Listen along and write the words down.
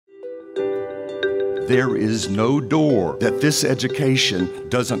There is no door that this education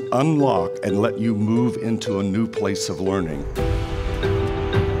doesn't unlock and let you move into a new place of learning.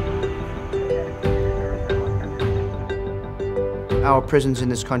 Our prisons in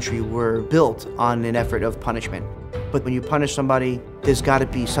this country were built on an effort of punishment. But when you punish somebody, there's got to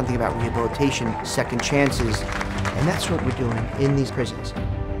be something about rehabilitation, second chances, and that's what we're doing in these prisons.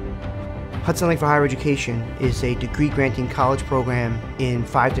 Hudson Link for Higher Education is a degree-granting college program in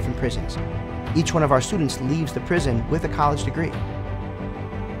 5 different prisons. Each one of our students leaves the prison with a college degree.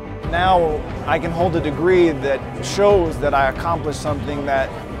 Now I can hold a degree that shows that I accomplished something that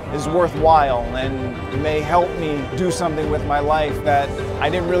is worthwhile and may help me do something with my life that I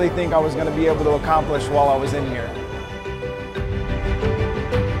didn't really think I was going to be able to accomplish while I was in here.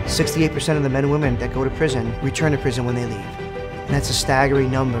 68% of the men and women that go to prison return to prison when they leave. And that's a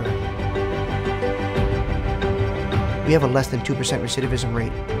staggering number. We have a less than 2% recidivism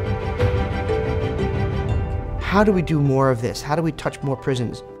rate. How do we do more of this? How do we touch more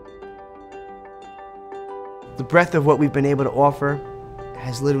prisons? The breadth of what we've been able to offer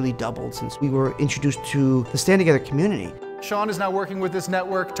has literally doubled since we were introduced to the Stand Together community. Sean is now working with this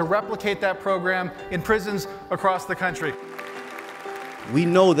network to replicate that program in prisons across the country. We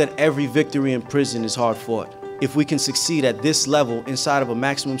know that every victory in prison is hard fought. If we can succeed at this level inside of a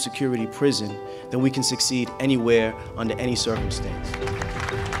maximum security prison, then we can succeed anywhere under any circumstance.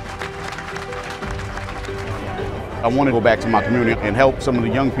 I want to go back to my community and help some of the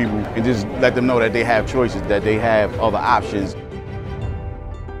young people and just let them know that they have choices, that they have other options.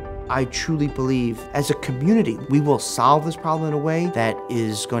 I truly believe as a community, we will solve this problem in a way that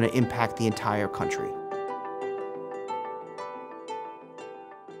is going to impact the entire country.